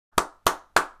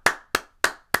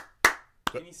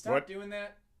Can you stop doing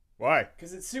that? Why?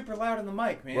 Because it's super loud in the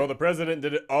mic, man. Well, the president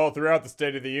did it all throughout the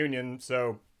State of the Union,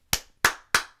 so...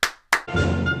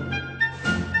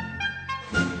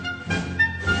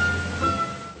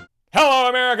 Hello,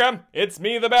 America! It's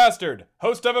me, the Bastard,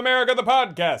 host of America the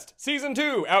Podcast, Season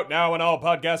 2, out now in all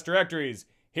podcast directories.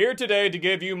 Here today to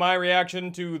give you my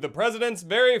reaction to the president's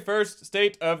very first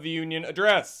State of the Union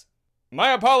address.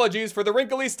 My apologies for the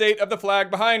wrinkly state of the flag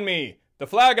behind me. The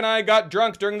flag and I got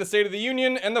drunk during the State of the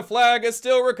Union, and the flag is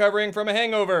still recovering from a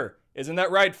hangover. Isn't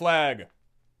that right, flag?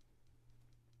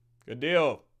 Good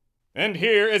deal. And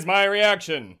here is my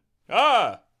reaction.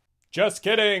 Just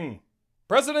kidding.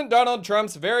 President Donald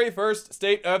Trump's very first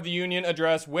State of the Union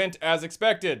address went as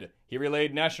expected. He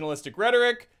relayed nationalistic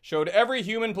rhetoric, showed every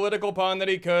human political pawn that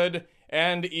he could,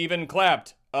 and even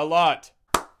clapped a lot.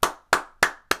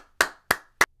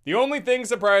 The only thing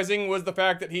surprising was the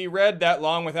fact that he read that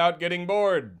long without getting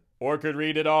bored, or could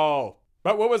read it all.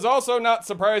 But what was also not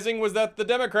surprising was that the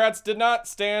Democrats did not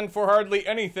stand for hardly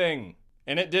anything,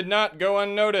 and it did not go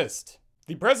unnoticed.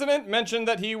 The president mentioned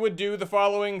that he would do the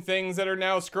following things that are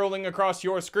now scrolling across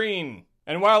your screen.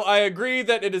 And while I agree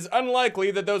that it is unlikely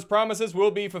that those promises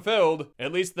will be fulfilled,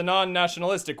 at least the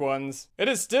non-nationalistic ones, it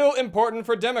is still important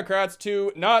for Democrats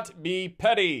to not be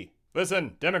petty.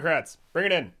 Listen, Democrats, bring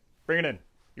it in. Bring it in.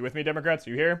 You with me, Democrats?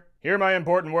 You here? Hear my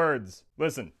important words.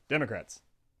 Listen, Democrats.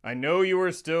 I know you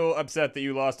are still upset that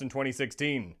you lost in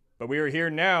 2016, but we are here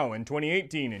now in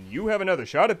 2018, and you have another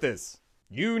shot at this.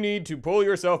 You need to pull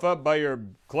yourself up by your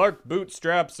Clark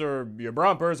bootstraps or your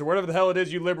Brompers or whatever the hell it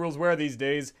is you liberals wear these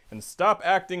days, and stop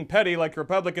acting petty like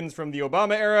Republicans from the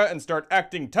Obama era and start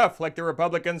acting tough like the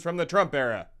Republicans from the Trump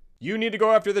era. You need to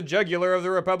go after the jugular of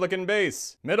the Republican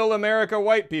base. Middle America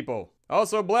white people.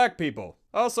 Also black people.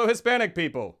 Also Hispanic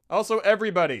people. Also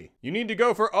everybody. You need to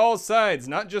go for all sides,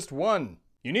 not just one.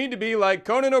 You need to be like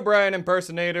Conan O'Brien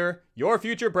impersonator, your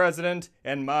future president,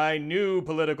 and my new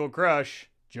political crush,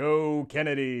 Joe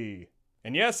Kennedy.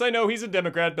 And yes, I know he's a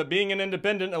Democrat, but being an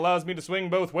independent allows me to swing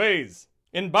both ways.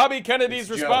 In Bobby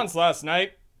Kennedy's response last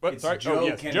night...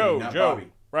 Joe Kennedy, not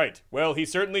Bobby. Right. Well, he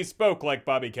certainly spoke like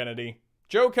Bobby Kennedy.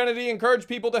 Joe Kennedy encouraged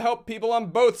people to help people on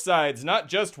both sides, not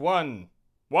just one.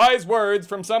 Wise words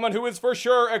from someone who is for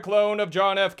sure a clone of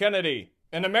John F. Kennedy.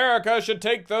 And America should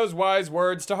take those wise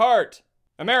words to heart.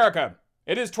 America,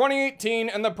 it is 2018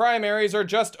 and the primaries are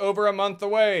just over a month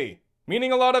away.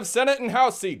 Meaning a lot of Senate and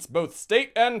House seats, both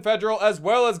state and federal, as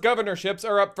well as governorships,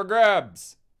 are up for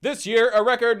grabs. This year, a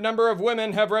record number of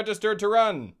women have registered to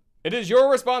run. It is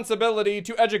your responsibility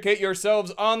to educate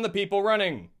yourselves on the people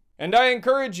running. And I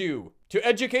encourage you to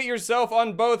educate yourself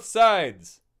on both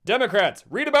sides. Democrats,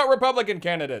 read about Republican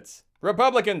candidates.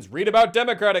 Republicans, read about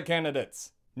Democratic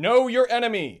candidates. Know your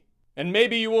enemy, and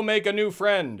maybe you will make a new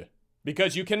friend.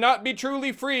 Because you cannot be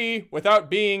truly free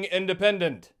without being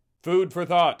independent. Food for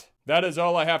thought. That is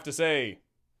all I have to say.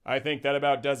 I think that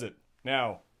about does it.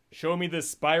 Now, show me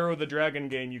this Spyro the Dragon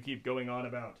game you keep going on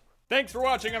about. Thanks for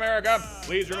watching, America!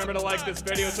 Please remember to like this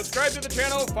video, subscribe to the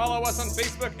channel, follow us on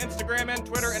Facebook, Instagram, and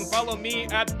Twitter, and follow me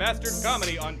at Bastard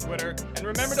Comedy on Twitter. And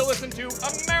remember to listen to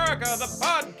America the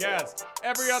Podcast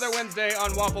every other Wednesday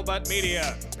on Waffle Butt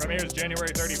Media. Premieres January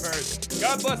 31st.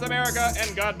 God bless America,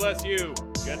 and God bless you.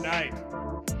 Good night.